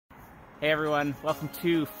Hey everyone, welcome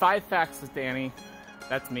to 5 Facts with Danny.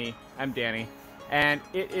 That's me, I'm Danny. And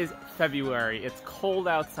it is February, it's cold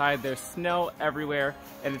outside, there's snow everywhere,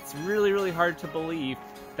 and it's really hard to believe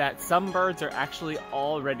that some birds are actually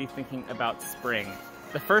already thinking about spring.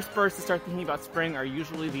 The first birds to start thinking about spring are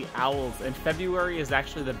usually the owls, and February is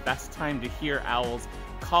actually the best time to hear owls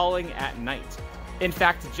calling at night. In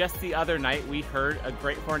fact, just the other night we heard a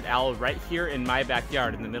great horned owl right here in my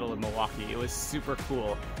backyard in the middle of Milwaukee. It was super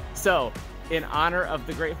cool. So, in honor of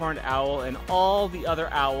the great horned owl and all the other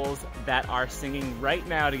owls that are singing right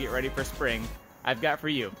now to get ready for spring, I've got for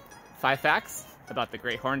you 5 facts about the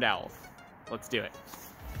great horned owl. Let's do it.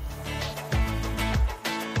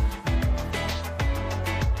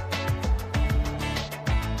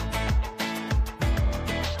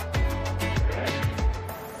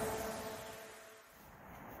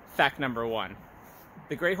 Fact number 1.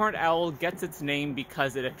 The great horned owl gets its name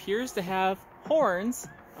because it appears to have horns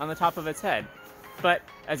on the top of its head. But,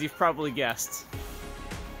 as you've probably guessed,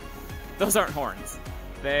 those aren't horns.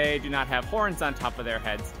 They do not have horns on top of their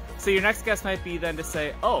heads. So your next guess might be then to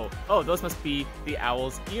say, oh, those must be the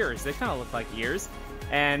owl's ears. They kind of look like ears.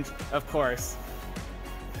 And, of course,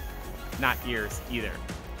 not ears either.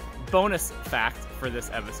 Bonus fact for this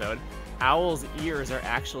episode. Owls' ears are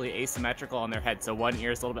actually asymmetrical on their head, so one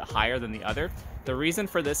ear is a little bit higher than the other. The reason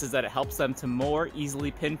for this is that it helps them to more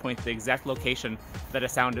easily pinpoint the exact location that a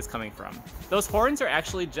sound is coming from. Those horns are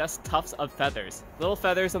actually just tufts of feathers, little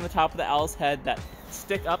feathers on the top of the owl's head that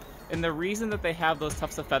stick up, and the reason that they have those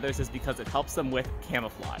tufts of feathers is because it helps them with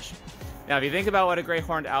camouflage. Now, if you think about what a great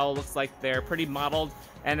horned owl looks like, they're pretty mottled,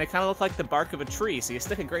 and they kind of look like the bark of a tree. So you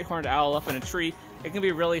stick a great horned owl up in a tree, it can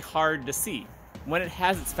be really hard to see. When it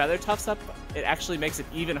has its feather tufts up, it actually makes it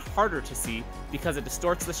even harder to see because it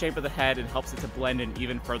distorts the shape of the head and helps it to blend in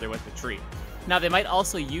even further with the tree. Now, they might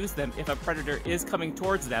also use them if a predator is coming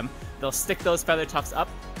towards them. They'll stick those feather tufts up,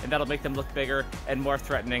 and that'll make them look bigger and more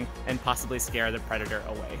threatening and possibly scare the predator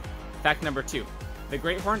away. Fact number 2. The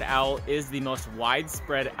great horned owl is the most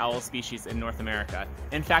widespread owl species in North America.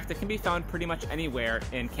 In fact, it can be found pretty much anywhere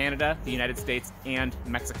in Canada, the United States, and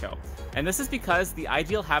Mexico. And this is because the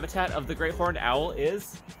ideal habitat of the great horned owl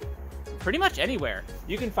is pretty much anywhere.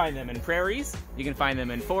 You can find them in prairies, you can find them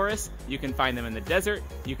in forests, you can find them in the desert,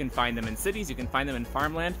 you can find them in cities, you can find them in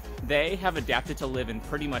farmland. They have adapted to live in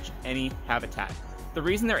pretty much any habitat. The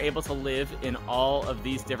reason they're able to live in all of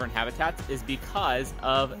these different habitats is because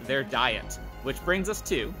of their diet. Which brings us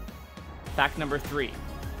to fact number 3.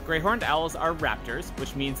 Great horned owls are raptors,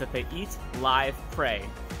 which means that they eat live prey.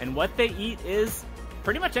 And what they eat is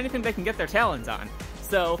pretty much anything they can get their talons on.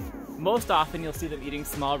 So most often you'll see them eating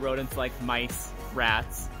small rodents like mice,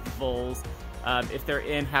 rats, voles. If they're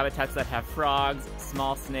in habitats that have frogs,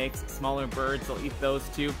 small snakes, smaller birds, they'll eat those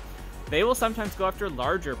too. They will sometimes go after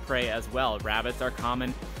larger prey as well. Rabbits are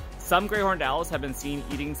common. Some great horned owls have been seen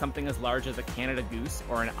eating something as large as a Canada goose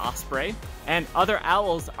or an osprey, and other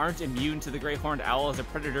owls aren't immune to the great horned owl as a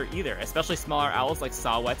predator either, especially smaller owls like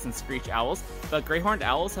saw-whets and screech owls. But great horned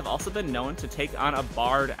owls have also been known to take on a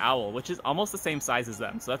barred owl, which is almost the same size as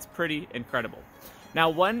them, so that's pretty incredible. Now,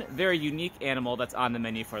 one very unique animal that's on the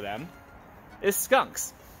menu for them is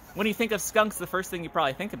skunks. When you think of skunks, the first thing you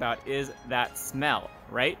probably think about is that smell,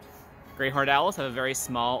 right? Great horned owls have a very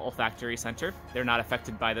small olfactory center. They're not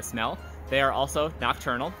affected by the smell. They are also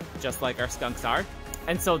nocturnal, just like our skunks are.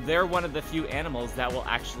 And so they're one of the few animals that will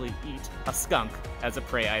actually eat a skunk as a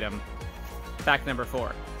prey item. Fact number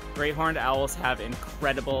 4. Great horned owls have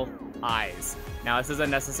incredible eyes. Now, this is a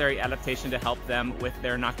necessary adaptation to help them with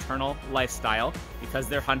their nocturnal lifestyle. Because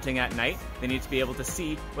they're hunting at night, they need to be able to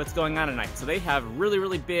see what's going on at night. So they have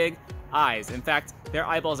really big eyes. In fact, their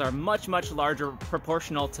eyeballs are much larger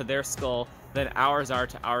proportional to their skull than ours are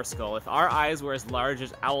to our skull. If our eyes were as large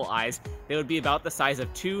as owl eyes, they would be about the size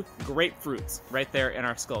of 2 grapefruits right there in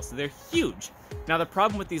our skull. So they're huge. Now, the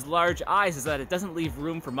problem with these large eyes is that it doesn't leave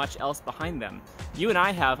room for much else behind them. You and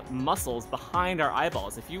I have muscles behind our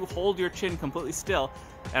eyeballs. If you hold your chin completely still,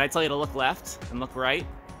 and I tell you to look left and look right,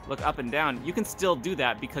 look up and down, you can still do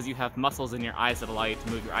that because you have muscles in your eyes that allow you to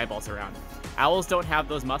move your eyeballs around. Owls don't have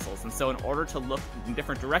those muscles, and so in order to look in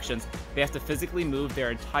different directions, they have to physically move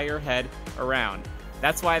their entire head around.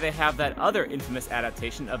 That's why they have that other infamous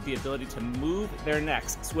adaptation of the ability to move their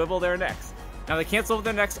necks, swivel their necks. Now, they can't swivel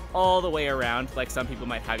their necks all the way around, like some people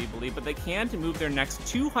might have you believe, but they can to move their necks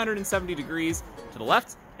 270 degrees to the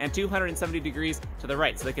left and 270 degrees to the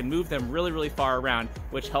right, so they can move them really far around,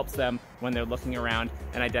 which helps them when they're looking around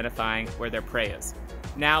and identifying where their prey is.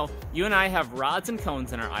 Now, you and I have rods and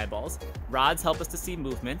cones in our eyeballs. Rods help us to see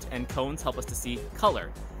movement, and cones help us to see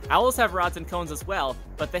color. Owls have rods and cones as well,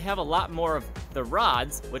 but they have a lot more of the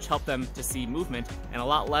rods, which help them to see movement, and a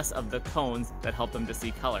lot less of the cones that help them to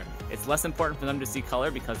see color. It's less important for them to see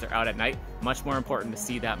color because they're out at night, much more important to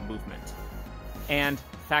see that movement. And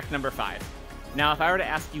fact number 5. Now, if I were to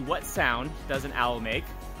ask you what sound does an owl make,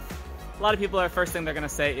 a lot of people, the first thing they're going to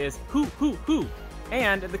say is hoo, hoo, hoo.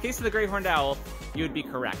 And in the case of the great horned owl, you would be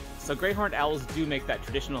correct. So great horned owls do make that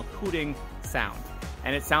traditional hooting sound,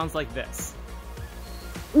 and it sounds like this.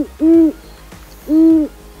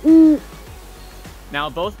 Now,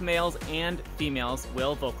 both males and females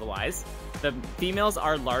will vocalize. The females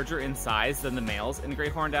are larger in size than the males in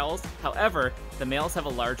great horned owls. However, the males have a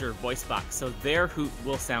larger voice box, so their hoot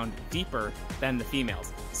will sound deeper than the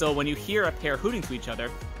females. So when you hear a pair hooting to each other,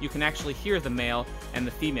 you can actually hear the male and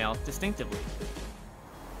the female distinctively.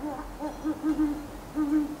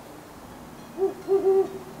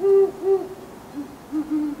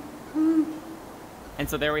 And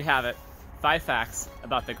so there we have it, 5 facts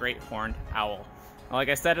about the great horned owl. Like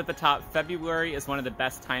I said at the top, February is one of the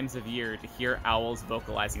best times of year to hear owls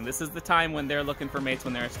vocalizing. This is the time when they're looking for mates,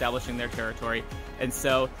 when they're establishing their territory. And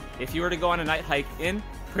so if you were to go on a night hike in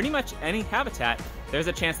pretty much any habitat, there's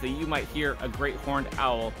a chance that you might hear a great horned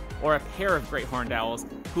owl or a pair of great horned owls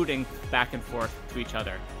hooting back and forth to each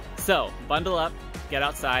other. So bundle up, get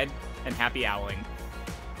outside, and happy owling.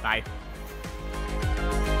 Bye.